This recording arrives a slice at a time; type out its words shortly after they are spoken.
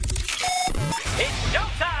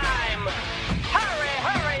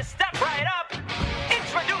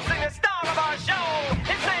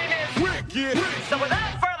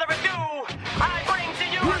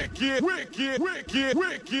Wicked. Get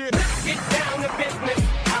down to business.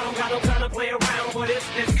 I don't got no time to play around. What is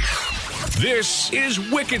this? This is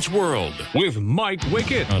Wicked's World with Mike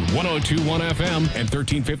Wicked on 102.1 FM and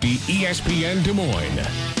 1350 ESPN Des Moines.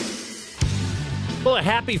 Well, a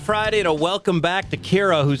happy Friday and a welcome back to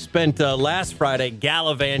Kira, who spent last Friday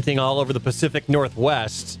gallivanting all over the Pacific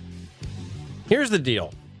Northwest. Here's the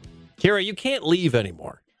deal. Kira, you can't leave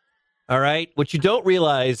anymore. All right? What you don't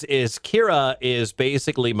realize is Kira is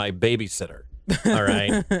basically my babysitter. All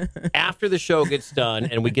right? After the show gets done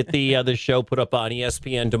and we get the show put up on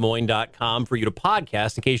ESPNDesMoines.com for you to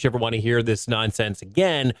podcast in case you ever want to hear this nonsense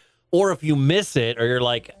again, or if you miss it or you're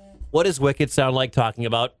like, what does Wicked sound like talking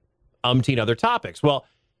about umpteen other topics? Well,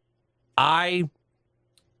 I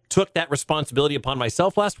took that responsibility upon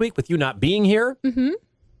myself last week with you not being here. Mm-hmm.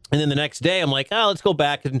 And then the next day, I'm like, let's go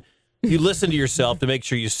back and you listen to yourself to make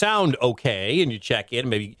sure you sound okay and you check in.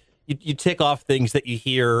 Maybe you tick off things that you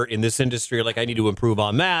hear in this industry, like I need to improve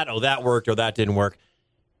on that. Oh, that worked or that didn't work.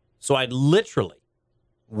 So I literally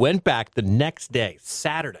went back the next day,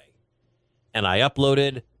 Saturday, and I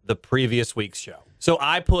uploaded the previous week's show. So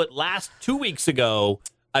I put 2 weeks ago,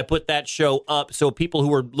 I put that show up so people who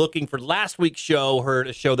were looking for last week's show heard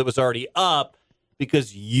a show that was already up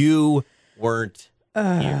because you weren't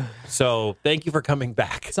here. So thank you for coming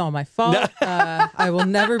back. It's all my fault. I will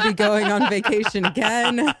never be going on vacation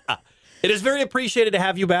again. It is very appreciated to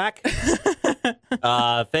have you back.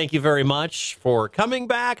 Thank you very much for coming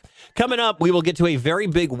back. Coming up, we will get to a very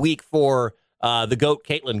big week for the GOAT,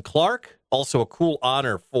 Caitlin Clark. Also a cool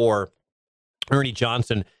honor for Ernie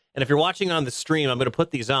Johnson. And if you're watching on the stream, I'm going to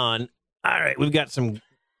put these on. All right, we've got some.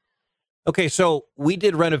 Okay, so we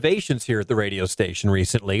did renovations here at the radio station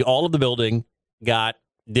recently. All of the building got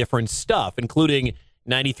different stuff, including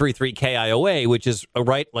 93.3 KIOA, which is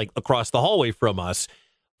right like across the hallway from us.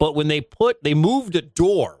 But when they moved a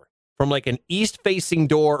door from like an east-facing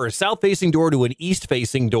door or a south-facing door to an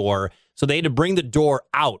east-facing door, so they had to bring the door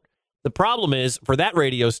out. The problem is, for that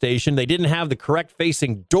radio station, they didn't have the correct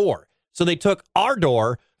facing door. So they took our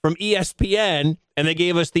door from ESPN and they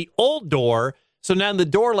gave us the old door. So now the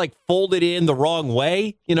door like folded in the wrong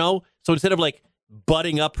way, you know? So instead of like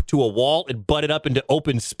butting up to a wall, it butted up into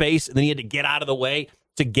open space, and then you had to get out of the way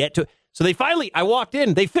to get to it. So I walked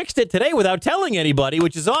in, they fixed it today without telling anybody,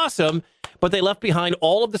 which is awesome, but they left behind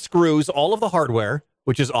all of the screws, all of the hardware,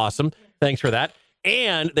 which is awesome. Thanks for that.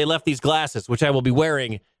 And they left these glasses, which I will be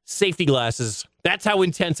wearing, safety glasses. That's how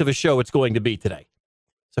intense of a show it's going to be today.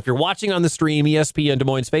 So if you're watching on the stream, ESPN Des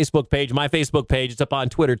Moines Facebook page, my Facebook page, it's up on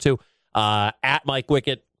Twitter too, at Mike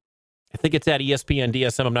Wickett. I think it's at ESPN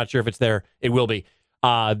DSM. I'm not sure if it's there. It will be.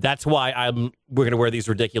 That's why we're going to wear these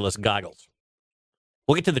ridiculous goggles.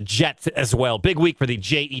 We'll get to the Jets as well. Big week for the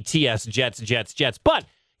Jets, Jets. But,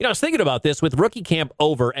 I was thinking about this with rookie camp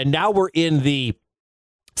over, and now we're in the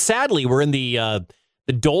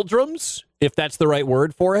doldrums, if that's the right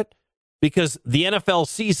word for it, because the NFL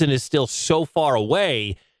season is still so far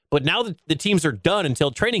away. But now the teams are done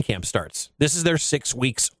until training camp starts. This is their 6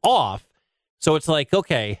 weeks off. So it's like,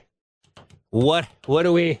 okay, what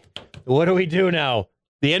do we do now?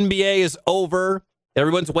 The NBA is over.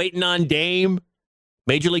 Everyone's waiting on Dame.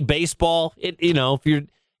 Major League Baseball,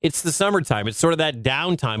 it's the summertime. It's sort of that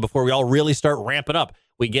downtime before we all really start ramping up.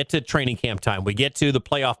 We get to training camp time. We get to the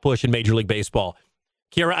playoff push in Major League Baseball.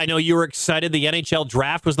 Kira, I know you were excited. The NHL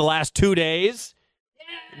draft was the last 2 days.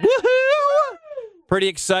 Yeah. Woohoo! Pretty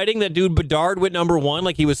exciting. That dude Bedard went number 1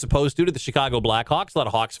 like he was supposed to the Chicago Blackhawks. A lot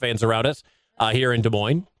of Hawks fans around us here in Des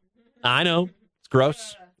Moines. I know. It's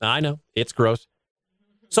gross. I know. It's gross.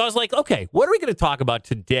 So I was like, okay, what are we going to talk about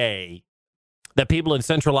today that people in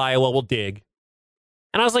Central Iowa will dig?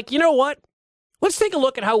 And I was like, you know what? Let's take a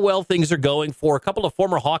look at how well things are going for a couple of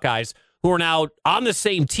former Hawkeyes who are now on the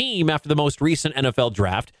same team after the most recent NFL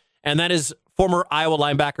draft. And that is former Iowa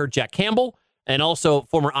linebacker Jack Campbell and also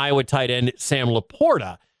former Iowa tight end Sam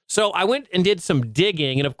Laporta. So I went and did some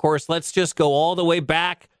digging. And, of course, let's just go all the way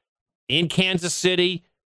back in Kansas City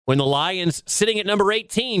when the Lions, sitting at number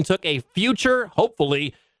 18, took a future,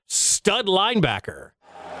 hopefully, stud linebacker.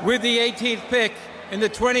 With the 18th pick in the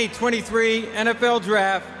 2023 NFL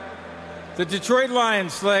Draft, the Detroit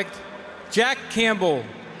Lions select Jack Campbell,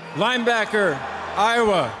 linebacker,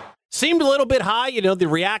 Iowa. Seemed a little bit high, the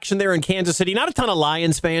reaction there in Kansas City. Not a ton of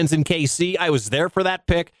Lions fans in KC. I was there for that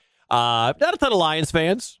pick. Not a ton of Lions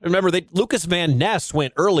fans. Remember, Lucas Van Ness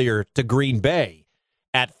went earlier to Green Bay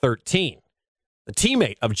at 13. The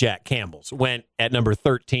teammate of Jack Campbell's went at number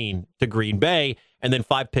 13 to Green Bay, and then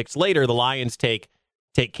 5 picks later, the Lions take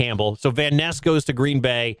Campbell. So Van Ness goes to Green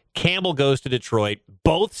Bay. Campbell goes to Detroit,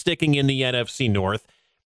 both sticking in the NFC North.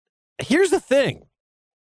 Here's the thing.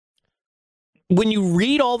 when you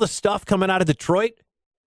read all the stuff coming out of Detroit,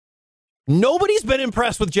 nobody's been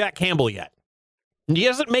impressed with Jack Campbell yet. He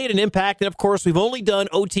hasn't made an impact. And, of course, we've only done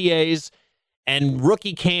OTAs and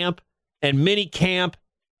rookie camp and mini camp,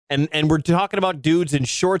 and we're talking about dudes in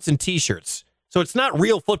shorts and T-shirts. So it's not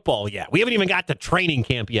real football yet. We haven't even got to training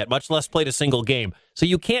camp yet, much less played a single game. So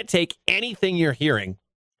you can't take anything you're hearing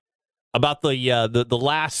about the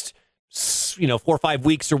last 4 or 5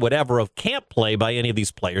 weeks or whatever of camp play by any of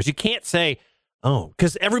these players. You can't say, oh,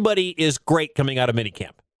 because everybody is great coming out of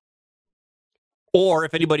minicamp. Or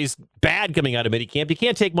if anybody's bad coming out of minicamp, you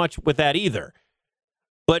can't take much with that either.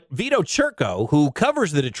 But Vito Churko, who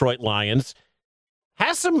covers the Detroit Lions,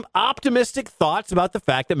 has some optimistic thoughts about the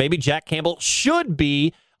fact that maybe Jack Campbell should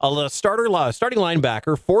be a starting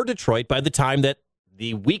linebacker for Detroit by the time that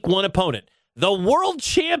the Week 1 opponent, the world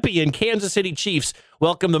champion Kansas City Chiefs,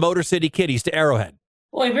 welcome the Motor City Kitties to Arrowhead.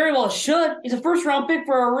 Well, he very well should. He's a first-round pick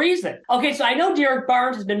for a reason. Okay, so I know Derek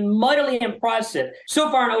Barnes has been mightily impressive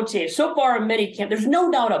so far in OTA, so far in minicamp. There's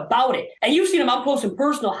no doubt about it. And you've seen him up close and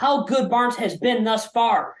personal, how good Barnes has been thus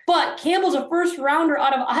far. But Campbell's a first-rounder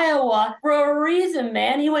out of Iowa for a reason,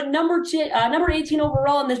 man. He went number 18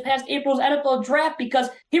 overall in this past April's NFL draft because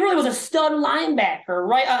he really was a stud linebacker,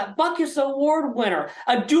 right? A Buckus Award winner,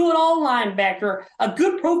 a do-it-all linebacker, a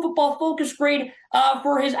good Pro Football Focus grade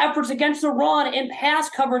for his efforts against the run and pass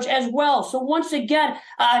coverage as well. So once again,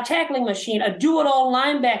 a tackling machine, a do-it-all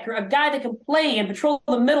linebacker, a guy that can play and patrol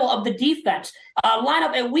the middle of the defense, line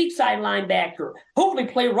up at weak side linebacker, hopefully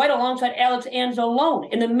play right alongside Alex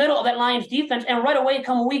Anzalone in the middle of that Lions defense, and right away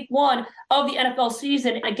come Week 1 of the NFL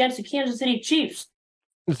season against the Kansas City Chiefs.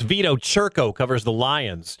 It's Vito Churko covers the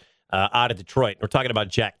Lions out of Detroit. We're talking about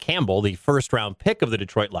Jack Campbell, the first-round pick of the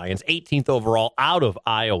Detroit Lions, 18th overall out of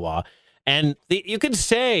Iowa. And you can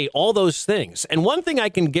say all those things. And one thing I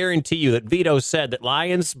can guarantee you that Vito said that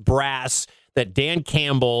Lions brass, that Dan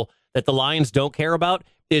Campbell, that the Lions don't care about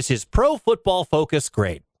is his Pro Football Focus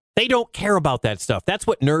grade. They don't care about that stuff. That's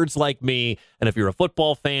what nerds like me, and if you're a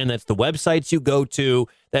football fan, that's the websites you go to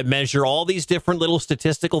that measure all these different little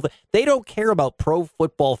statistical things. They don't care about Pro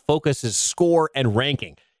Football Focus's score and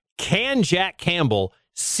ranking. Can Jack Campbell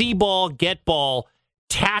see ball, get ball,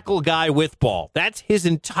 tackle guy with ball? That's his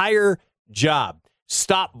entire job.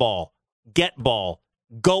 Stop ball, get ball,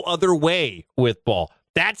 go other way with ball.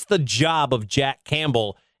 That's the job of Jack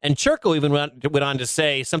Campbell. And Churko even went on to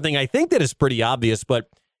say something I think that is pretty obvious, but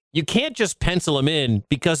you can't just pencil him in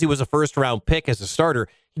because he was a first-round pick as a starter.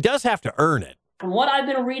 He does have to earn it. From what I've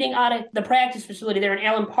been reading out of the practice facility there in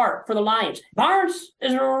Allen Park for the Lions, Barnes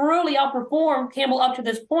has really outperformed Campbell up to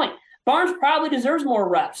this point. Barnes probably deserves more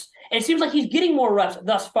reps. It seems like he's getting more reps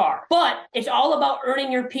thus far. But it's all about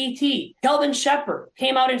earning your PT. Kelvin Shepard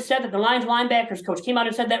came out and said that the Lions linebackers coach came out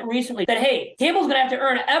and said that recently, that, hey, Campbell's going to have to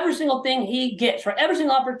earn every single thing he gets, right? Every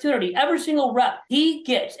single opportunity, every single rep he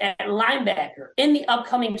gets at linebacker in the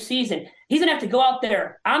upcoming season. He's going to have to go out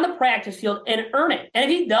there on the practice field and earn it. And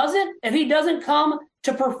if he doesn't come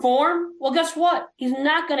to perform, well, guess what? He's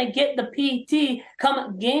not going to get the PT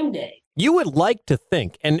come game day. You would like to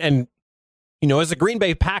think, and you know, as a Green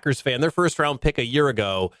Bay Packers fan, their first-round pick a year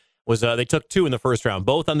ago was they took 2 in the first round,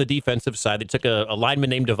 both on the defensive side. They took a lineman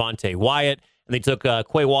named Devontae Wyatt, and they took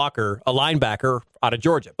Quay Walker, a linebacker out of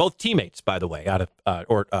Georgia. Both teammates, by the way, out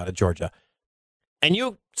of Georgia. And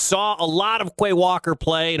you saw a lot of Quay Walker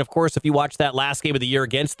play, and of course, if you watched that last game of the year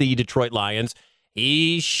against the Detroit Lions,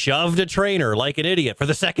 he shoved a trainer like an idiot for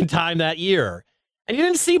the second time that year. And you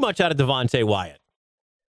didn't see much out of Devontae Wyatt.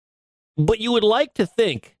 But you would like to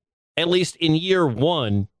think, at least in year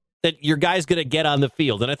 1, that your guy's going to get on the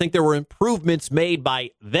field. And I think there were improvements made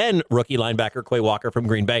by then rookie linebacker Quay Walker from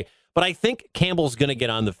Green Bay. But I think Campbell's going to get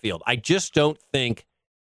on the field. I just don't think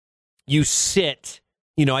you sit,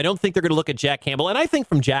 I don't think they're going to look at Jack Campbell. And I think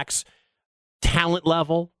from Jack's talent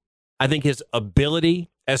level, I think his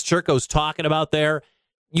ability, as Churko's talking about there,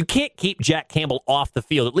 you can't keep Jack Campbell off the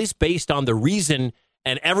field, at least based on the reason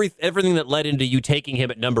and everything that led into you taking him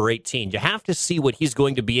at number 18. You have to see what he's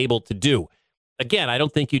going to be able to do. Again, I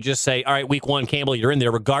don't think you just say, all right, week 1, Campbell, you're in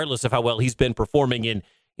there, regardless of how well he's been performing in,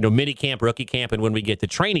 mini camp, rookie camp, and when we get to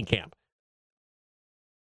training camp.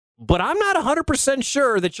 But I'm not 100%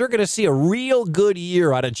 sure that you're going to see a real good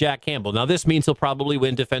year out of Jack Campbell. Now, this means he'll probably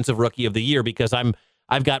win Defensive Rookie of the Year because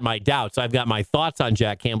I've got my doubts. I've got my thoughts on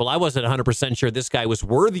Jack Campbell. I wasn't 100% sure this guy was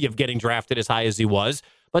worthy of getting drafted as high as he was.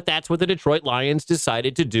 But that's what the Detroit Lions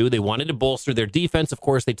decided to do. They wanted to bolster their defense. Of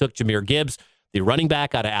course, they took Jahmyr Gibbs, the running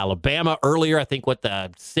back out of Alabama earlier. I think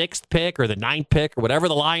the 6th pick or the 9th pick or whatever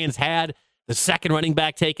the Lions had, the second running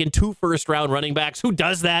back taken, 2 first-round running backs. Who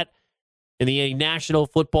does that in the National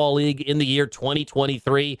Football League in the year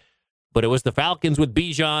 2023? but it was the Falcons with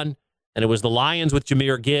Bijan, and it was the Lions with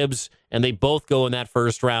Jahmyr Gibbs, and they both go in that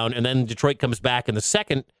first round. And then Detroit comes back in the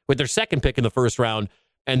second with their second pick in the first round,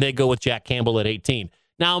 and they go with Jack Campbell at 18.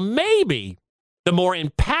 Now, maybe the more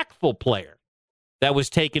impactful player that was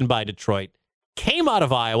taken by Detroit came out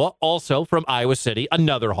of Iowa, also from Iowa City,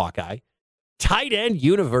 another Hawkeye, tight end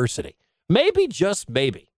university. Maybe, just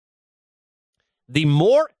maybe, the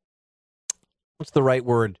more, what's the right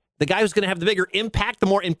word? The guy who's going to have the bigger impact, the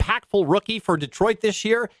more impactful rookie for Detroit this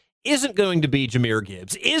year isn't going to be Jahmyr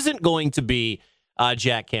Gibbs, isn't going to be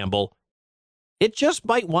Jack Campbell. It just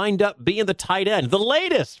might wind up being the tight end. The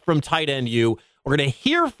latest from Tight End U, we're going to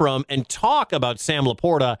hear from and talk about Sam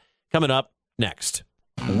Laporta coming up next.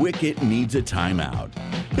 Wicket needs a timeout.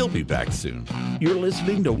 He'll be back soon. You're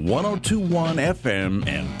listening to 102.1 FM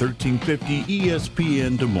and 1350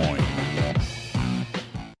 ESPN Des Moines.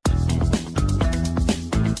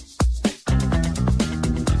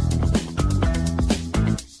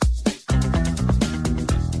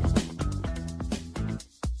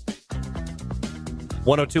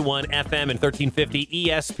 .102.1 FM and 1350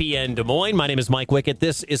 ESPN Des Moines. My name is Mike Wicket.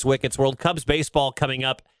 This is Wicket's World. Cubs baseball coming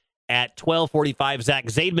up at 12:45. Zach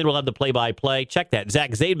Zaidman will have the play-by-play. Check that. Zach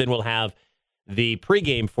Zaidman will have the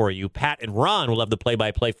pregame for you. Pat and Ron will have the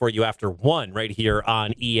play-by-play for you after 1 right here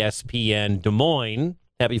on ESPN Des Moines.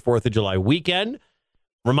 Happy 4th of July weekend.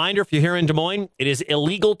 Reminder, if you're here in Des Moines, it is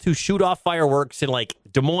illegal to shoot off fireworks in like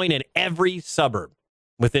Des Moines and every suburb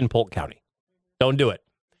within Polk County. Don't do it.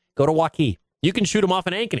 Go to Waukee. You can shoot them off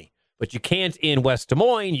in Ankeny, but you can't in West Des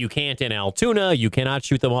Moines. You can't in Altoona. You cannot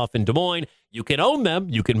shoot them off in Des Moines. You can own them.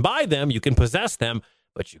 You can buy them. You can possess them,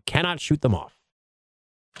 but you cannot shoot them off.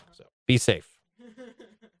 So be safe.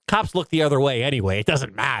 Cops look the other way anyway. It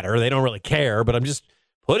doesn't matter. They don't really care, but I'm just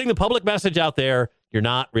putting the public message out there. You're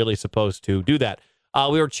not really supposed to do that.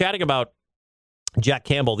 We were chatting about Jack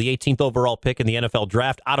Campbell, the 18th overall pick in the NFL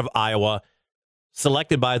draft out of Iowa,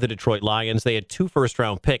 selected by the Detroit Lions. They had 2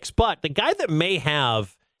 first-round picks, but the guy that may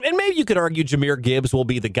have, and maybe you could argue Jahmyr Gibbs will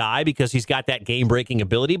be the guy because he's got that game-breaking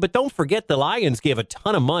ability, but don't forget the Lions gave a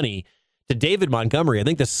ton of money to David Montgomery. I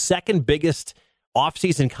think the second biggest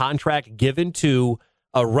offseason contract given to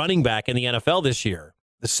a running back in the NFL this year.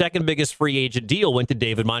 The second biggest free agent deal went to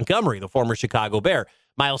David Montgomery, the former Chicago Bear.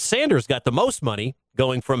 Miles Sanders got the most money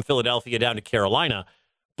going from Philadelphia down to Carolina,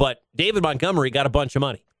 but David Montgomery got a bunch of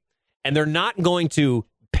money. And they're not going to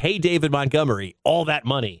pay David Montgomery all that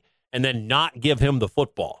money and then not give him the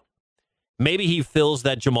football. Maybe he fills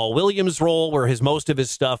that Jamal Williams role where most of his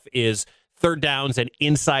stuff is third downs and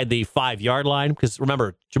inside the 5-yard line. Because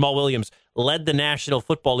remember, Jamal Williams led the National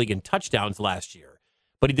Football League in touchdowns last year.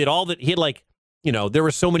 But he did all that. He had there were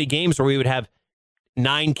so many games where we would have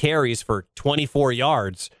 9 carries for 24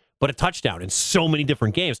 yards, but a touchdown in so many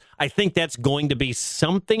different games. I think that's going to be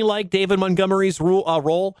something like David Montgomery's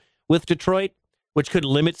role with Detroit, which could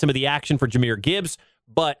limit some of the action for Jahmyr Gibbs,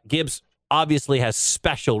 but Gibbs obviously has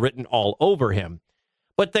special written all over him.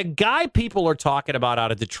 But the guy people are talking about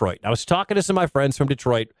out of Detroit, I was talking to some of my friends from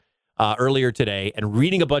Detroit earlier today and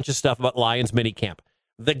reading a bunch of stuff about Lions minicamp.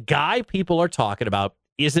 The guy people are talking about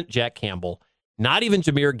isn't Jack Campbell, not even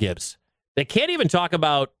Jahmyr Gibbs. They can't even talk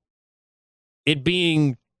about it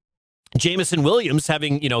being Jameson Williams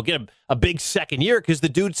having, get a big second year because the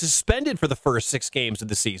dude's suspended for the first 6 games of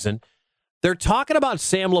the season. They're talking about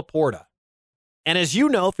Sam Laporta. And as you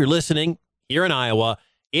know, if you're listening here in Iowa,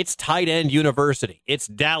 it's tight end university. It's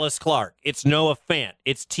Dallas Clark. It's Noah Fant.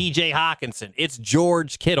 It's TJ Hawkinson. It's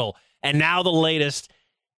George Kittle. And now the latest,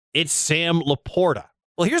 it's Sam Laporta.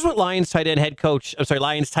 Well, here's what Lions tight end coach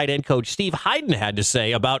Steve Hyden had to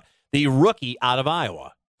say about the rookie out of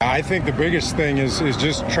Iowa. I think the biggest thing is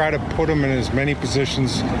just try to put them in as many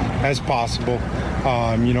positions as possible.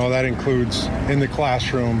 That includes in the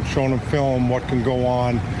classroom, showing them film, what can go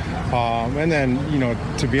on. And then,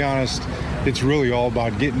 to be honest, it's really all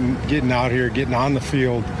about getting out here, getting on the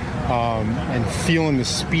field, and feeling the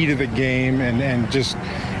speed of the game and just,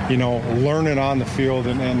 learning on the field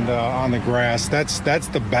and on the grass. That's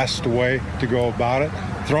the best way to go about it.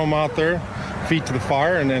 Throw them out there, feet to the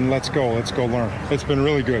fire, and then let's go learn. It's been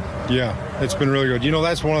really good. Yeah, it's been really good.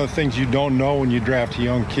 That's one of the things you don't know when you draft a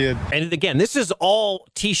young kid. And again, this is all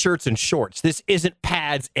T-shirts and shorts. This isn't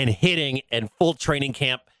pads and hitting and full training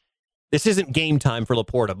camp. This isn't game time for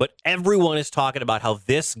Laporta, but everyone is talking about how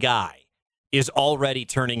this guy is already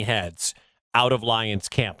turning heads out of Lions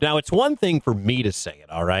camp. Now, it's one thing for me to say it,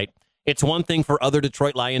 all right? It's one thing for other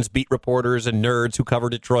Detroit Lions beat reporters and nerds who cover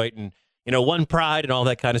Detroit and, One Pride and all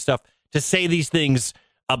that kind of stuff to say these things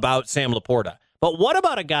about Sam Laporta. But what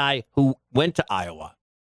about a guy who went to Iowa,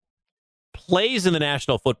 plays in the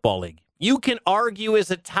National Football League? You can argue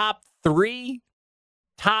is a top 3,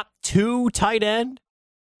 top 2 tight end?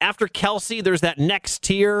 After Kelsey, there's that next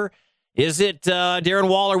tier. Is it Darren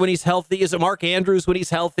Waller when he's healthy? Is it Mark Andrews when he's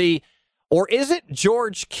healthy? Or is it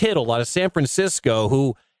George Kittle out of San Francisco,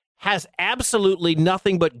 who has absolutely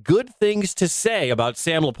nothing but good things to say about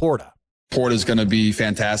Sam Laporta? Laporta's going to be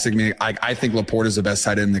fantastic. I think Laporta's the best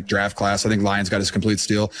tight end in the draft class. I think Lions got his complete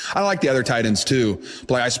steal. I like the other tight ends too.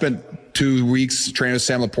 But I spent 2 weeks training with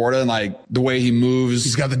Sam Laporta, and the way he moves.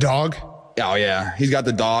 He's got the dog. Oh yeah, he's got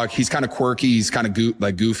the dog. He's kind of quirky. He's kind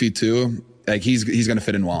of goofy too. He's going to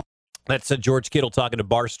fit in well. That's George Kittle talking to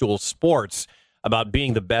Barstool Sports about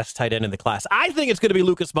being the best tight end in the class. I think it's going to be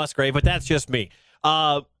Lucas Musgrave, but that's just me.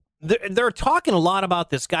 They're talking a lot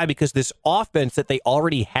about this guy because this offense that they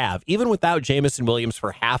already have, even without Jamison Williams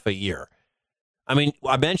for half a year. I mean,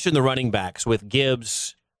 I mentioned the running backs with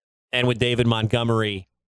Gibbs and with David Montgomery.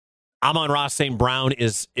 Amon-Ra St. Brown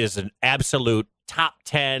is an absolute top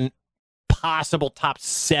 10, possible top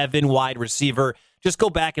 7 wide receiver. Just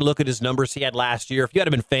go back and look at his numbers he had last year. If you had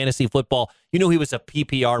him in fantasy football, you know he was a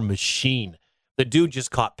PPR machine. The dude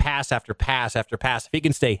just caught pass after pass after pass. If he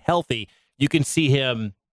can stay healthy, you can see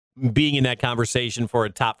him being in that conversation for a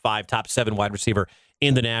top 5, top 7 wide receiver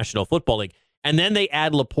in the National Football League. And then they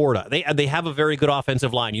add Laporta. They have a very good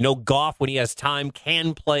offensive line. You know, Goff, when he has time,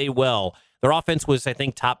 can play well. Their offense was, I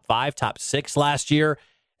think, top 5, top 6 last year.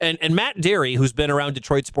 And Matt Derry, who's been around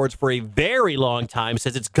Detroit sports for a very long time,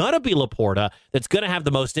 says it's going to be Laporta that's going to have the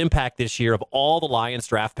most impact this year of all the Lions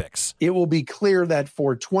draft picks. It will be clear that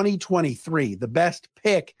for 2023, the best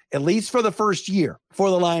pick, at least for the first year, for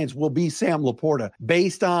the Lions will be Sam Laporta,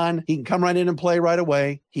 based on he can come right in and play right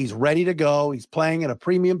away. He's ready to go. He's playing in a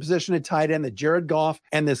premium position at tight end that Jared Goff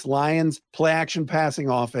and this Lions play-action passing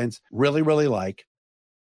offense really, really like.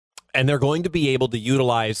 And they're going to be able to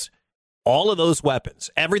utilize all of those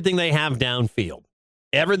weapons, everything they have downfield,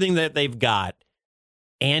 everything that they've got,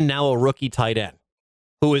 and now a rookie tight end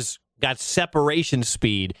who has got separation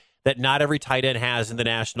speed that not every tight end has in the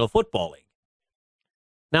National Football League.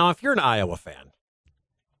 Now, if you're an Iowa fan,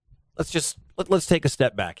 let's take a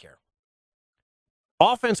step back here.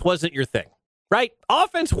 Offense wasn't your thing, right?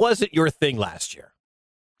 Offense wasn't your thing last year.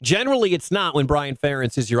 Generally, it's not when Brian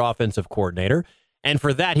Ferentz is your offensive coordinator, and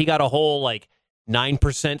for that, he got a whole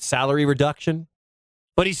 9% salary reduction,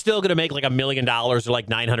 but he's still going to make $1 million or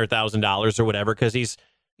 $900,000 or whatever because he's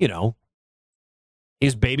baby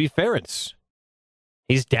Ferentz.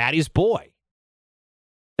 He's daddy's boy.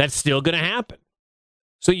 That's still going to happen.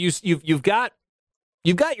 So you've got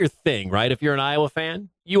your thing, right? If you're an Iowa fan,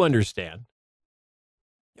 you understand.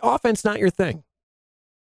 Offense not your thing.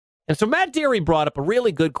 And so Matt Derry brought up a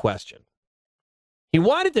really good question. He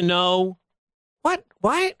wanted to know what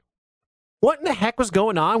in the heck was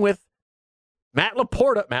going on with Matt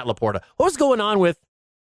Laporta? What was going on with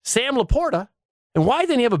Sam Laporta? And why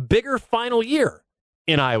didn't he have a bigger final year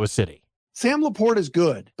in Iowa City? Sam Laporta is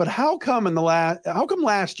good, but how come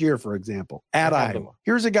last year, for example, at Iowa,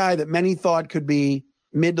 here's a guy that many thought could be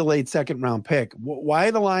mid to late second round pick. Why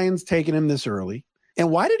are the Lions taking him this early? And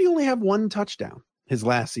why did he only have 1 touchdown his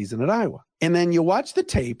last season at Iowa? And then you watch the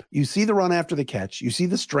tape, you see the run after the catch, you see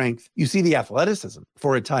the strength, you see the athleticism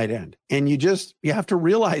for a tight end. And you have to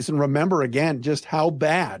realize and remember again just how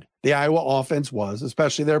bad the Iowa offense was,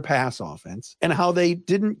 especially their pass offense, and how they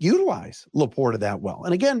didn't utilize Laporta that well.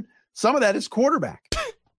 And again, some of that is quarterback.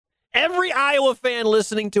 Every Iowa fan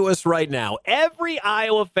listening to us right now, every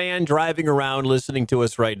Iowa fan driving around listening to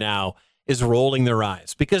us right now is rolling their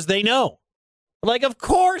eyes because they know. Of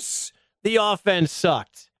course the offense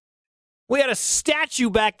sucked. We had a statue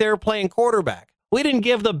back there playing quarterback. We didn't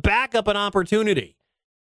give the backup an opportunity.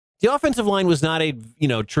 The offensive line was not a,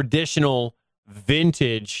 traditional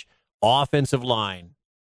vintage offensive line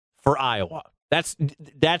for Iowa. That's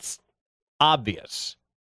obvious.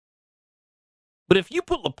 But if you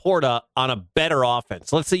put Laporta on a better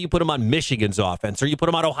offense, let's say you put him on Michigan's offense, or you put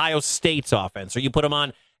him on Ohio State's offense, or you put him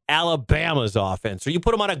on Alabama's offense, or you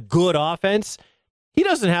put him on a good offense, he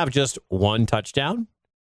doesn't have just 1 touchdown.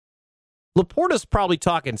 Laporta's probably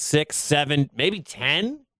talking 6, 7, maybe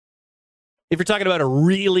 10. If you're talking about a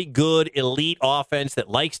really good elite offense that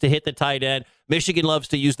likes to hit the tight end, Michigan loves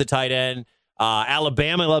to use the tight end.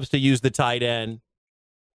 Alabama loves to use the tight end.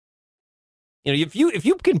 If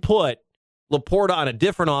you can put Laporta on a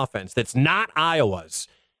different offense that's not Iowa's,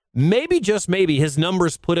 maybe just maybe his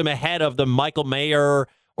numbers put him ahead of the Michael Mayer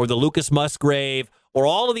or the Lucas Musgrave or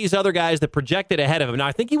all of these other guys that projected ahead of him. Now,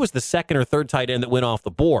 I think he was the 2nd or 3rd tight end that went off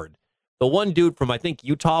the board. The one dude from, I think,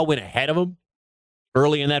 Utah went ahead of him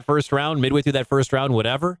early in that first round, midway through that first round,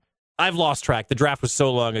 whatever. I've lost track. The draft was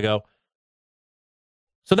so long ago.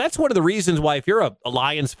 So that's one of the reasons why, if you're a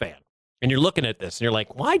Lions fan, And you're looking at this, and you're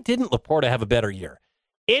like, why didn't Laporta have a better year?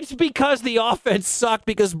 It's because the offense sucked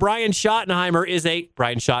because Brian Ferentz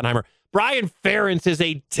is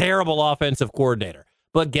a terrible offensive coordinator.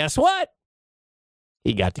 But guess what?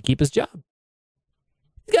 He got to keep his job.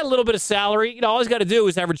 He's got a little bit of salary. All he's got to do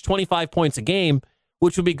is average 25 points a game,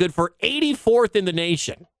 which would be good for 84th in the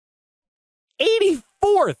nation.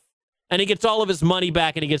 84th. And he gets all of his money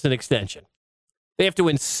back and he gets an extension. They have to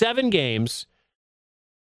win 7 games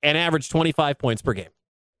and average 25 points per game.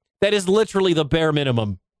 That is literally the bare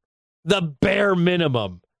minimum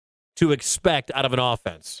to expect out of an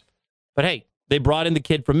offense. But hey, they brought in the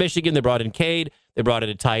kid from Michigan. They brought in Cade. They brought in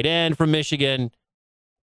a tight end from Michigan.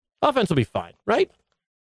 Offense will be fine, right?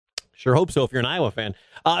 Sure hope so if you're an Iowa fan.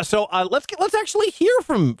 So let's actually hear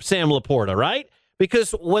from Sam Laporta, right?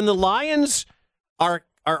 Because when the Lions are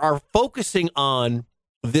focusing on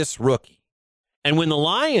this rookie, and when the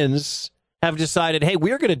Lions have decided, hey,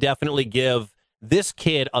 we're going to definitely give this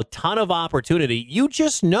kid a ton of opportunity, you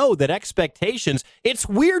just know that expectations, it's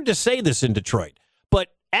weird to say this in Detroit, but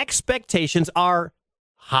expectations are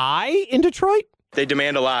high in Detroit. They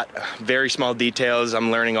demand a lot, very small details.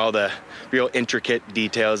 I'm learning all the real intricate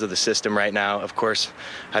details of the system right now. Of course,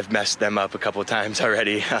 I've messed them up a couple of times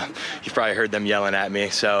already. You've probably heard them yelling at me.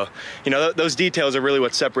 So, those details are really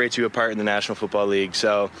what separates you apart in the National Football League.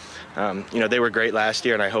 So, they were great last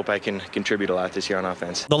year, and I hope I can contribute a lot this year on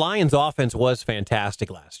offense. The Lions' offense was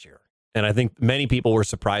fantastic last year, and I think many people were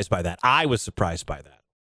surprised by that. I was surprised by that.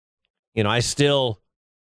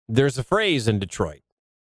 There's a phrase in Detroit.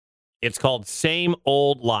 It's called same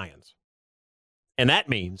old Lions. And that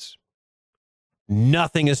means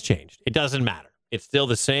nothing has changed. It doesn't matter. It's still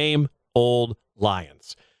the same old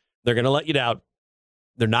Lions. They're going to let you down.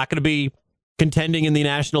 They're not going to be contending in the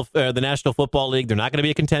National Football League. They're not going to be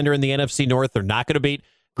a contender in the NFC North. They're not going to beat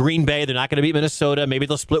Green Bay. They're not going to beat Minnesota. Maybe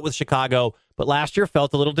they'll split with Chicago. But last year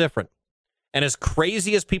felt a little different. And as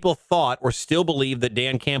crazy as people thought or still believe that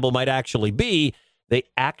Dan Campbell might actually be, they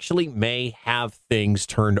actually may have things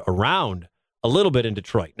turned around a little bit in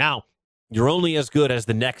Detroit. Now, you're only as good as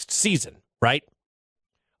the next season, right?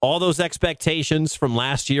 All those expectations from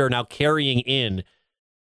last year are now carrying into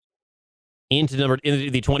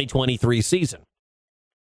the 2023 season.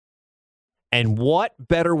 And what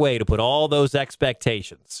better way to put all those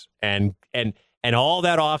expectations and all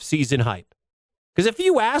that offseason hype? Because if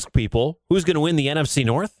you ask people who's going to win the NFC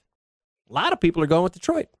North, a lot of people are going with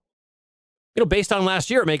Detroit. Based on last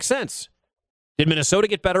year, it makes sense. Did Minnesota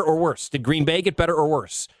get better or worse? Did Green Bay get better or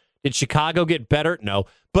worse? Did Chicago get better? No.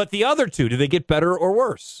 But the other two, did they get better or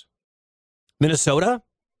worse? Minnesota?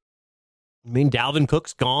 Dalvin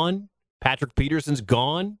Cook's gone. Patrick Peterson's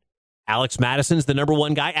gone. Alex Madison's the number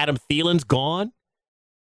one guy. Adam Thielen's gone.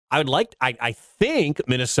 I think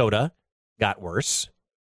Minnesota got worse.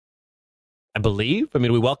 I believe.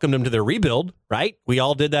 We welcomed them to their rebuild, right? We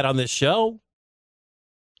all did that on this show.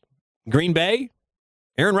 Green Bay,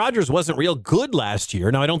 Aaron Rodgers wasn't real good last year.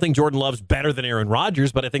 Now, I don't think Jordan Love's better than Aaron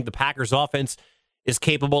Rodgers, but I think the Packers' offense is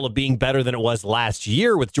capable of being better than it was last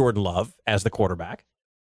year with Jordan Love as the quarterback.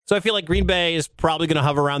 So I feel like Green Bay is probably going to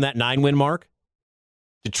hover around that 9-win mark.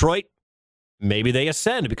 Detroit, maybe they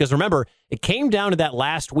ascend, because remember, it came down to that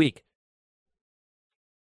last week.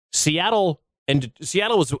 Detroit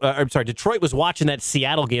was watching that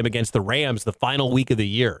Seattle game against the Rams the final week of the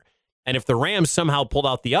year. And if the Rams somehow pulled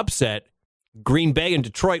out the upset, Green Bay and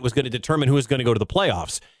Detroit was going to determine who was going to go to the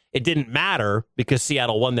playoffs. It didn't matter because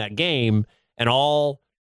Seattle won that game, and all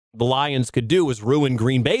the Lions could do was ruin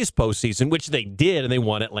Green Bay's postseason, which they did, and they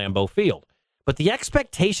won at Lambeau Field. But the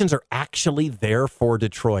expectations are actually there for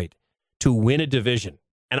Detroit to win a division.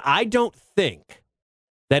 And I don't think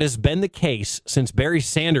that has been the case since Barry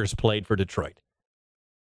Sanders played for Detroit.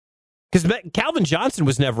 Because Calvin Johnson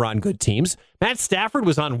was never on good teams. Matt Stafford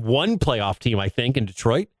was on one playoff team, I think, in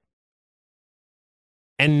Detroit.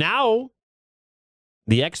 And now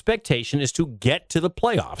the expectation is to get to the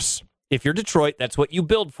playoffs. If you're Detroit, that's what you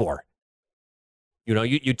build for.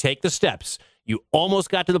 You take the steps. You almost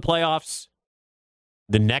got to the playoffs.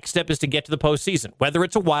 The next step is to get to the postseason. Whether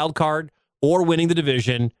it's a wild card or winning the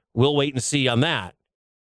division, we'll wait and see on that.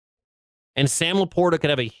 And Sam Laporta could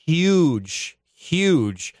have a huge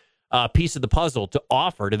piece of the puzzle to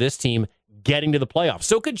offer to this team getting to the playoffs.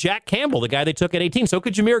 So could Jack Campbell, the guy they took at 18. So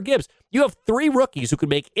could Jahmyr Gibbs. You have 3 rookies who could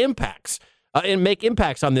make impacts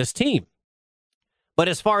on this team. But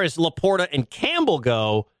as far as Laporta and Campbell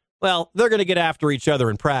go, well, they're going to get after each other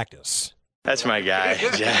in practice. That's my guy,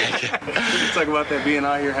 Jack. Let's talk about that, being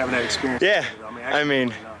out here, having that experience. Yeah,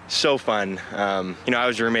 so fun. I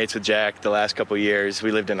was roommates with Jack the last couple of years.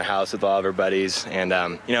 We lived in a house with all of our buddies, and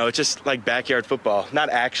it's just like backyard football. Not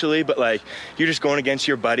actually, but like you're just going against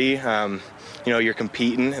your buddy. You're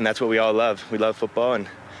competing, and that's what we all love. We love football, and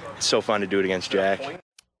it's so fun to do it against Jack.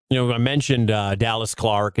 I mentioned Dallas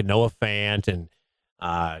Clark and Noah Fant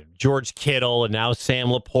and George Kittle and now Sam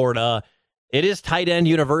Laporta. It is tight end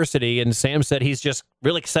university, and Sam said he's just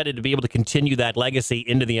really excited to be able to continue that legacy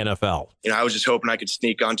into the NFL. I was just hoping I could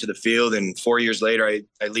sneak onto the field, and 4 years later,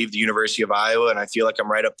 I leave the University of Iowa, and I feel like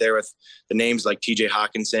I'm right up there with the names like T.J.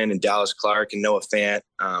 Hawkinson and Dallas Clark and Noah Fant.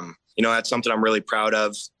 That's something I'm really proud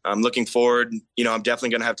of. I'm looking forward. I'm definitely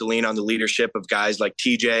going to have to lean on the leadership of guys like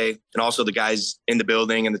TJ and also the guys in the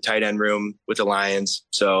building and the tight end room with the Lions.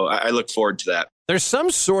 So I look forward to that. There's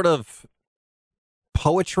some sort of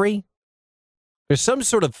poetry. There's some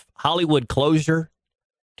sort of Hollywood closure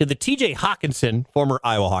to the T.J. Hawkinson, former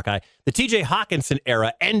Iowa Hawkeye, the T.J. Hawkinson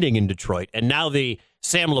era ending in Detroit, and now the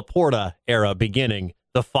Sam Laporta era beginning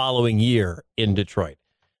the following year in Detroit.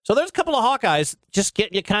 So there's a couple of Hawkeyes just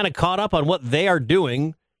getting you kind of caught up on what they are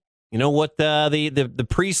doing. What the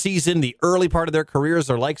preseason, the early part of their careers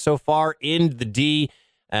are like so far in the D.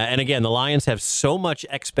 And again, the Lions have so much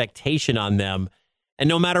expectation on them. And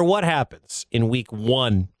no matter what happens in week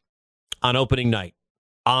 1 on opening night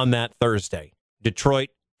on that Thursday, Detroit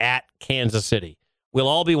at Kansas City, we'll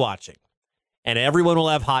all be watching. And everyone will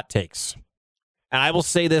have hot takes. And I will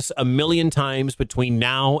say this a million times between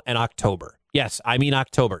now and October. Yes, I mean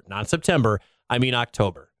October, not September. I mean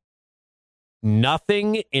October.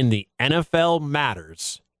 Nothing in the NFL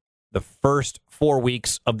matters the first 4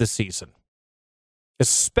 weeks of the season,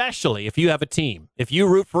 especially if you have a team. If you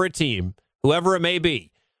root for a team, whoever it may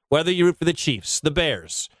be, whether you root for the Chiefs, the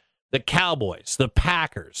Bears, the Cowboys, the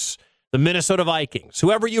Packers, the Minnesota Vikings,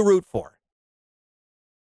 whoever you root for,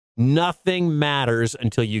 nothing matters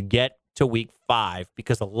until you get to week 5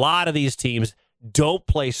 because a lot of these teams don't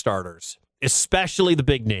play starters, especially the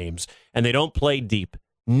big names, and they don't play deep.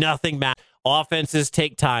 Nothing matters. Offenses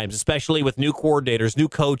take times, especially with new coordinators, new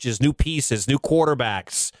coaches, new pieces, new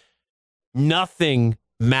quarterbacks. Nothing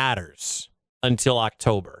matters until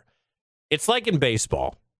October. It's like in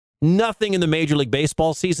baseball. Nothing in the Major League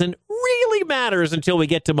Baseball season really matters until we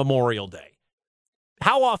get to Memorial Day.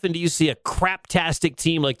 How often do you see a craptastic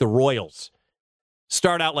team like the Royals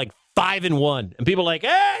start out like 5-1, and people are like,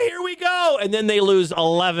 hey, here we go, and then they lose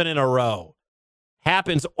 11 in a row?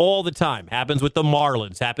 Happens all the time. Happens with the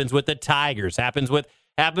Marlins. Happens with the Tigers. Happens with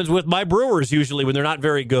my Brewers usually when they're not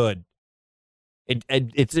very good.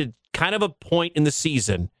 It's a kind of a point in the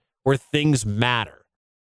season where things matter.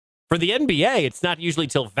 For the NBA, it's not usually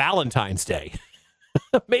till Valentine's Day.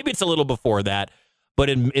 Maybe it's a little before that.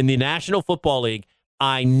 But in the National Football League,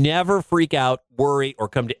 I never freak out, worry, or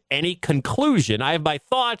come to any conclusion. I have my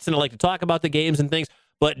thoughts, and I like to talk about the games and things,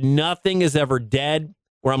 but nothing is ever dead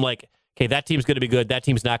where I'm like, okay, that team's going to be good. That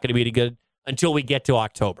team's not going to be any good until we get to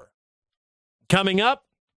October. Coming up,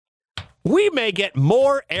 we may get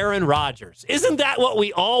more Aaron Rodgers. Isn't that what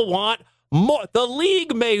we all want? More. The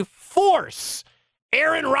league may force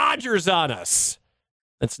Aaron Rodgers on us.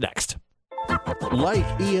 That's next. Like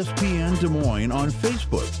ESPN Des Moines on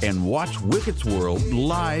Facebook and watch Wicket's World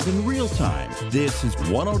live in real time. This is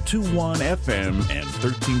 102.1 FM and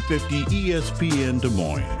 1350 ESPN Des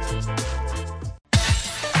Moines.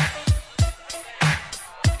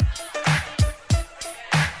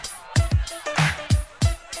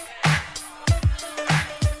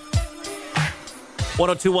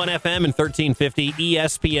 .102.1 FM and 1350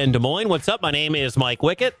 ESPN Des Moines. What's up? My name is Mike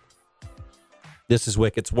Wicket. This is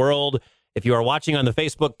Wicket's World. If you are watching on the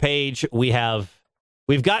Facebook page, we've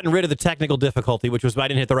gotten rid of the technical difficulty, which was I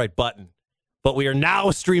didn't hit the right button. But we are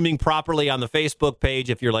now streaming properly on the Facebook page.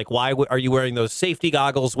 If you're like, why are you wearing those safety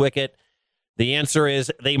goggles, Wicket? The answer is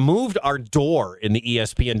they moved our door in the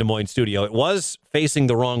ESPN Des Moines studio. It was facing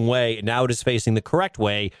the wrong way, and now it is facing the correct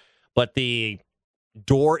way. But the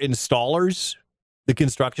door installers, the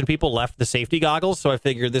construction people, left the safety goggles, so I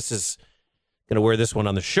figured this is going to wear this one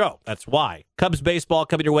on the show. That's why. Cubs baseball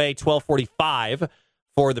coming your way, 12:45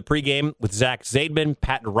 for the pregame with Zach Zaidman,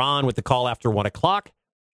 Pat and Ron with the call after 1 o'clock.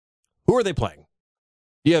 Who are they playing?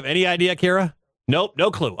 Do you have any idea, Kira? Nope,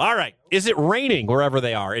 no clue. All right. Is it raining wherever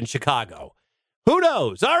they are in Chicago? Who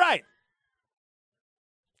knows? All right.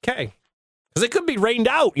 Okay. Because it could be rained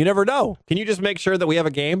out. You never know. Can you just make sure that we have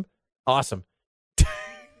a game? Awesome.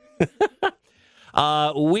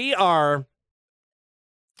 We are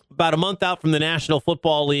about a month out from the National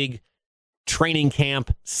Football League training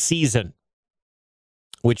camp season,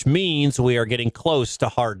 which means we are getting close to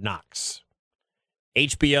Hard Knocks.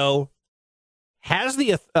 HBO has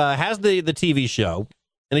the TV show,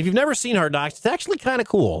 And if you've never seen Hard Knocks, it's actually kind of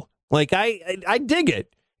cool. Like, I dig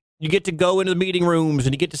it. You get to go into the meeting rooms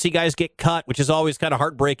and you get to see guys get cut, which is always kind of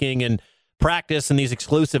heartbreaking, and practice and these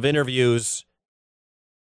exclusive interviews.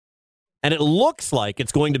 And it looks like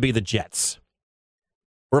it's going to be the Jets.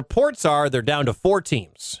 Reports are they're down to 4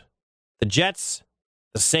 teams. The Jets,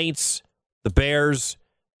 the Saints, the Bears,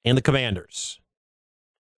 and the Commanders.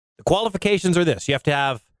 The qualifications are this. You have to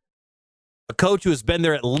have a coach who has been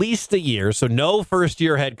there at least a year, so no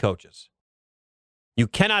first-year head coaches. You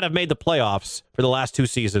cannot have made the playoffs for the last 2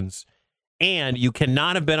 seasons, and you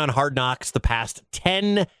cannot have been on Hard Knocks the past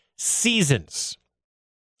 10 seasons.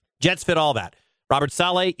 Jets fit all that. Robert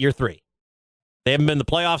Saleh, year 3. They haven't been in the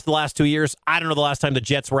playoffs the last 2 years. I don't know the last time the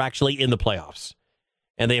Jets were actually in the playoffs.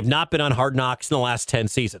 And they have not been on Hard Knocks in the last 10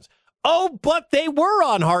 seasons. Oh, but they were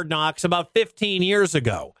on Hard Knocks about 15 years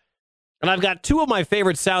ago. And I've got 2 of my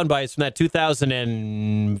favorite sound bites from that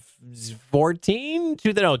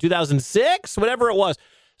 2006, whatever it was.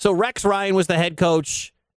 So Rex Ryan was the head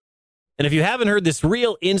coach. And if you haven't heard this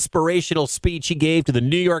real inspirational speech he gave to the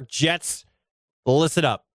New York Jets, listen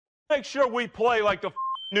up. Make sure we play like the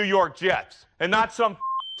New York Jets and not some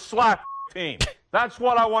slap team. That's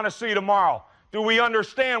what I want to see tomorrow. Do we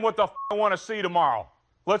understand what the I want to see tomorrow?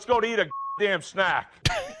 Let's go to eat a damn snack.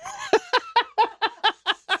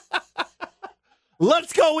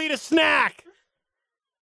 Let's go eat a snack.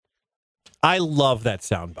 I love that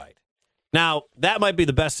soundbite. Now, that might be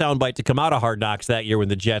the best soundbite to come out of Hard Knocks that year when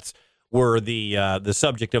the Jets were the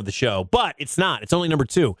subject of the show. But it's not. It's only number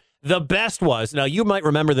 2. The best was, now you might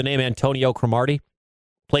remember the name Antonio Cromartie.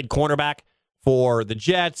 Played cornerback for the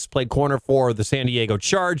Jets, played corner for the San Diego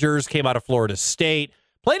Chargers, came out of Florida State,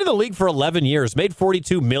 played in the league for 11 years, made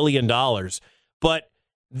 $42 million. But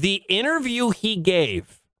the interview he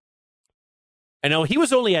gave, I know he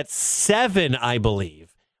was only at 7, I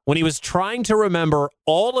believe, when he was trying to remember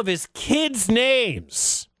all of his kids'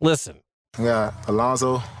 names. Listen. I got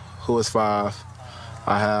Alonzo, who is 5.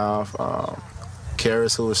 I have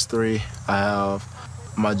Karis, who is 3. I have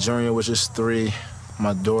my junior, which is 3.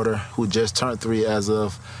 My daughter, who just turned 3 as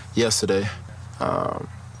of yesterday. I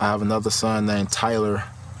have another son named Tyler.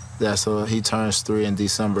 He turns 3 in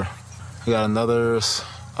December. I got another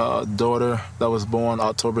daughter that was born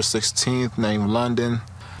October 16th named London.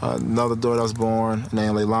 Another daughter that was born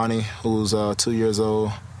named Leilani, who's 2 years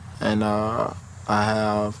old. And I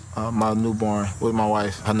have my newborn with my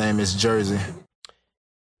wife. Her name is Jersey.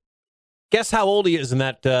 Guess how old he is in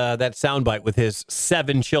that soundbite with his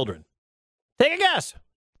 7 children. Take a guess.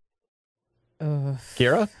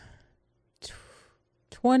 Kira?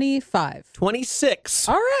 25. 26.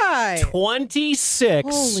 All right. 26.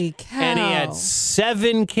 Holy cow. And he had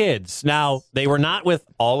 7 kids. Now, they were not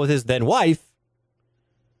all with his then wife.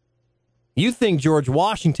 You think George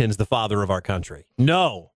Washington's the father of our country.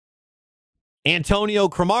 No. Antonio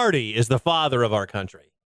Cromartie is the father of our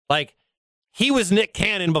country. Like, he was Nick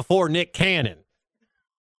Cannon before Nick Cannon.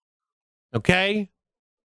 Okay?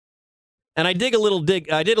 And I did a little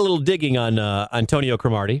digging on Antonio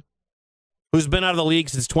Cromartie, who's been out of the league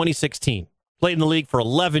since 2016. Played in the league for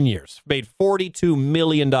 11 years. Made $42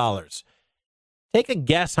 million. Take a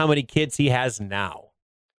guess how many kids he has now.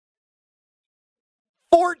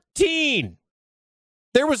 14.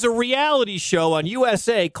 There was a reality show on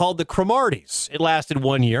USA called The Cromarties. It lasted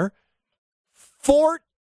 1 year.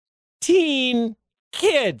 14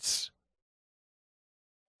 kids.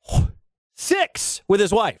 6 with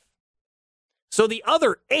his wife. So the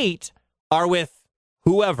other 8 are with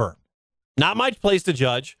whoever. Not my place to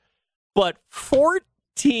judge, but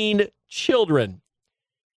 14 children.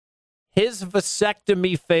 His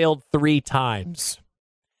vasectomy failed 3 times.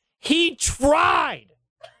 He tried.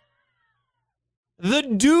 The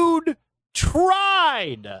dude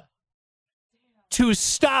tried to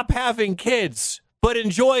stop having kids, but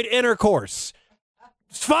enjoyed intercourse.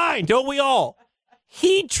 It's fine, don't we all?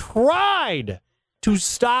 He tried to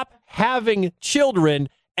stop having children,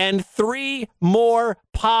 and 3 more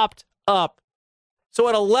popped up. So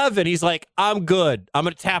at 11, he's like, I'm good. I'm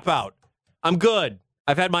going to tap out. I'm good.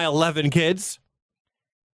 I've had my 11 kids.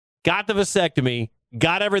 Got the vasectomy.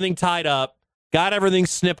 Got everything tied up. Got everything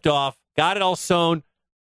snipped off. Got it all sewn.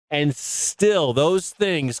 And still, those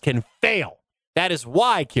things can fail. That is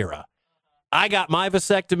why, Kira, I got my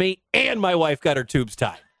vasectomy and my wife got her tubes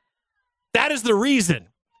tied. That is the reason.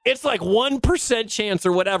 It's like 1% chance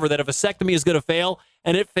or whatever that a vasectomy is going to fail,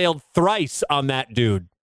 and it failed thrice on that dude.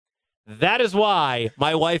 That is why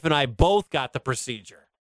my wife and I both got the procedure.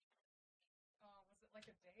 Was it like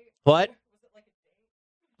a date? What? Was it like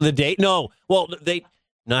a date? The date? No. Well,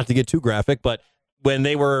 not to get too graphic, but when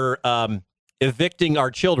they were evicting our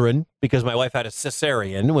children because my wife had a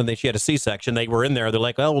cesarean when she had a C-section. They were in there. They're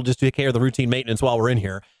like, well, we'll just take care of the routine maintenance while we're in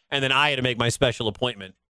here. And then I had to make my special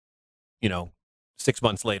appointment, 6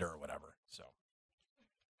 months later or whatever.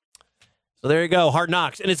 So there you go, Hard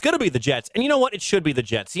Knocks. And it's going to be the Jets. And you know what? It should be the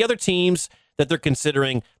Jets. The other teams that they're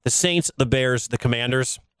considering, the Saints, the Bears, the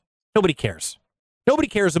Commanders, nobody cares. Nobody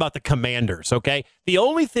cares about the Commanders, okay? The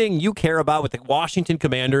only thing you care about with the Washington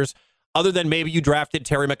Commanders, other than maybe you drafted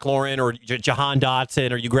Terry McLaurin or Jahan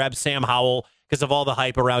Dotson or you grabbed Sam Howell because of all the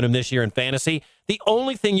hype around him this year in fantasy, the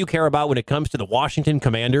only thing you care about when it comes to the Washington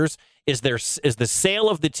Commanders is the sale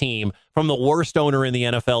of the team from the worst owner in the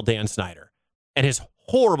NFL, Dan Snyder, and his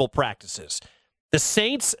horrible practices. The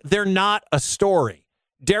Saints, they're not a story.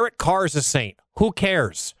 Derek Carr's a Saint. Who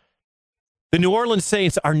cares? The New Orleans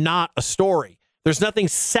Saints are not a story. There's nothing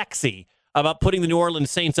sexy about putting the New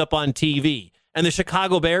Orleans Saints up on TV. And the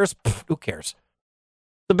Chicago Bears, who cares?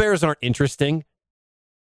 The Bears aren't interesting.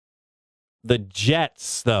 The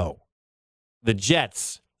Jets, though. The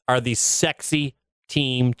Jets are the sexy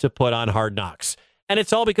team to put on Hard Knocks. And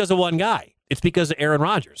it's all because of one guy. It's because of Aaron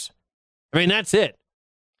Rodgers. I mean, that's it.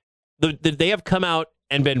 They have come out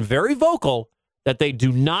and been very vocal that they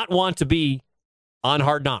do not want to be on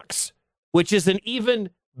Hard Knocks, which is an even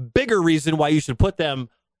bigger reason why you should put them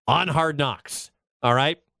on Hard Knocks. All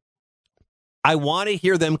right? I want to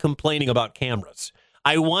hear them complaining about cameras.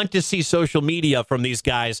 I want to see social media from these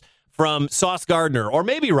guys, from Sauce Gardner or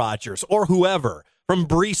maybe Rodgers or whoever, from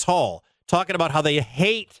Breece Hall, talking about how they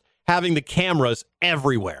hate having the cameras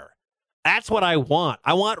everywhere. That's what I want.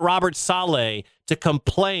 I want Robert Saleh to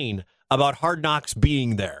complain about Hard Knocks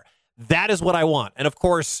being there. That is what I want. And, of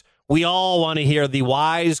course, we all want to hear the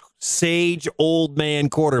wise, sage, old man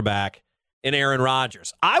quarterback in Aaron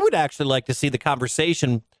Rodgers. I would actually like to see the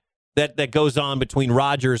conversation that goes on between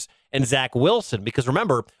Rodgers and Zach Wilson. Because,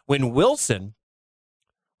 remember, when Wilson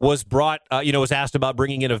was was asked about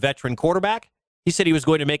bringing in a veteran quarterback, he said he was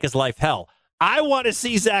going to make his life hell. I want to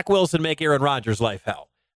see Zach Wilson make Aaron Rodgers' life hell.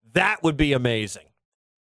 That would be amazing.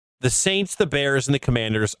 The Saints, the Bears, and the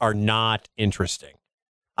Commanders are not interesting.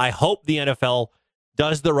 I hope the NFL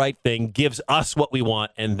does the right thing, gives us what we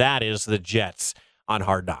want, and that is the Jets on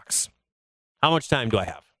Hard Knocks. How much time do I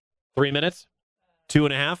have? 3 minutes?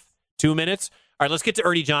 2.5? 2 minutes? All right, let's get to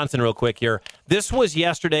Ernie Johnson real quick here. This was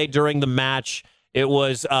yesterday during the match. It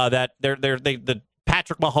was the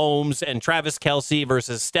Patrick Mahomes and Travis Kelce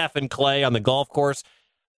versus Steph and Clay on the golf course.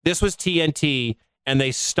 This was TNT. And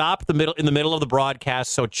they stopped in the middle of the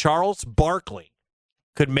broadcast so Charles Barkley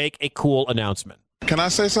could make a cool announcement. Can I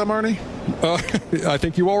say something, Ernie? I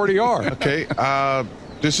think you already are. Okay.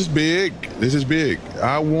 This is big. This is big.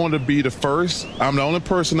 I want to be the first. I'm the only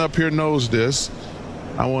person up here knows this.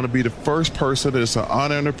 I want to be the first person. It's an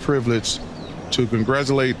honor and a privilege to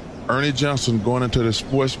congratulate Ernie Johnson going into the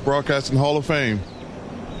Sports Broadcasting Hall of Fame.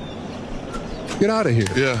 Get out of here.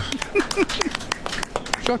 Yeah.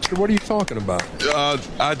 Chuckster, what are you talking about?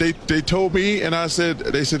 They told me, and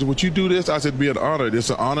they said, would you do this? I said, be an honor.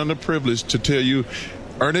 It's an honor and a privilege to tell you,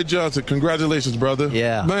 Ernie Johnson, congratulations, brother.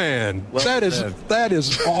 Yeah. Man, that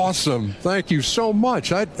is awesome. Thank you so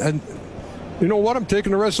much. And you know what? I'm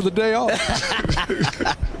taking the rest of the day off.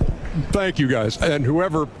 Thank you, guys. And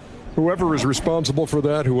whoever is responsible for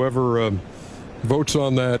that, whoever votes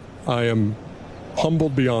on that, I am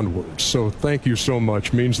humbled beyond words. So thank you so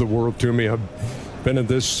much. Means the world to me. I've been at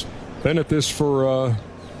this for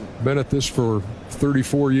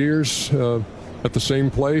 34 years at the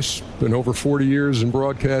same place. Been over 40 years in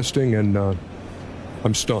broadcasting, and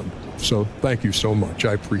I'm stunned. So thank you so much.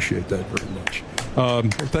 I appreciate that very much.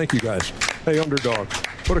 Thank you, guys. Hey, Underdog,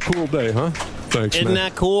 what a cool day, huh? Thanks, Isn't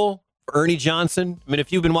that cool? Ernie Johnson. I mean,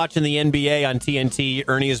 if you've been watching the NBA on TNT,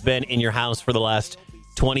 Ernie has been in your house for the last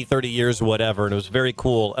 20, 30 years or whatever, and it was very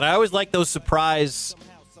cool. And I always like those surprise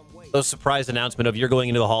announcement of you're going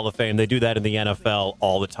into the Hall of Fame. They do that in the NFL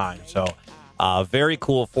all the time. So very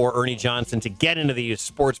cool for Ernie Johnson to get into the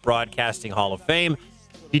Sports Broadcasting Hall of Fame.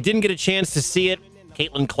 If you didn't get a chance to see it,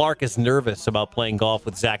 Caitlin Clark is nervous about playing golf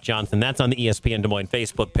with Zach Johnson. That's on the ESPN Des Moines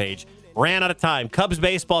Facebook page. Ran out of time. Cubs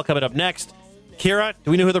baseball coming up next. Kira,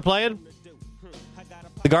 do we know who they're playing?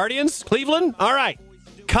 The Guardians? Cleveland? All right.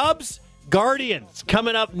 Cubs, Guardians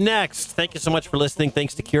coming up next. Thank you so much for listening.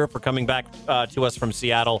 Thanks to Kira for coming back to us from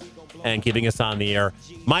Seattle and keeping us on the air.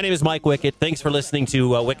 My name is Mike Wickett. Thanks for listening to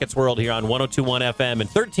Wickett's World here on 102.1 FM and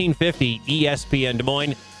 1350 ESPN Des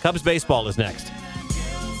Moines. Cubs baseball is next.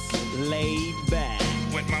 Laid back.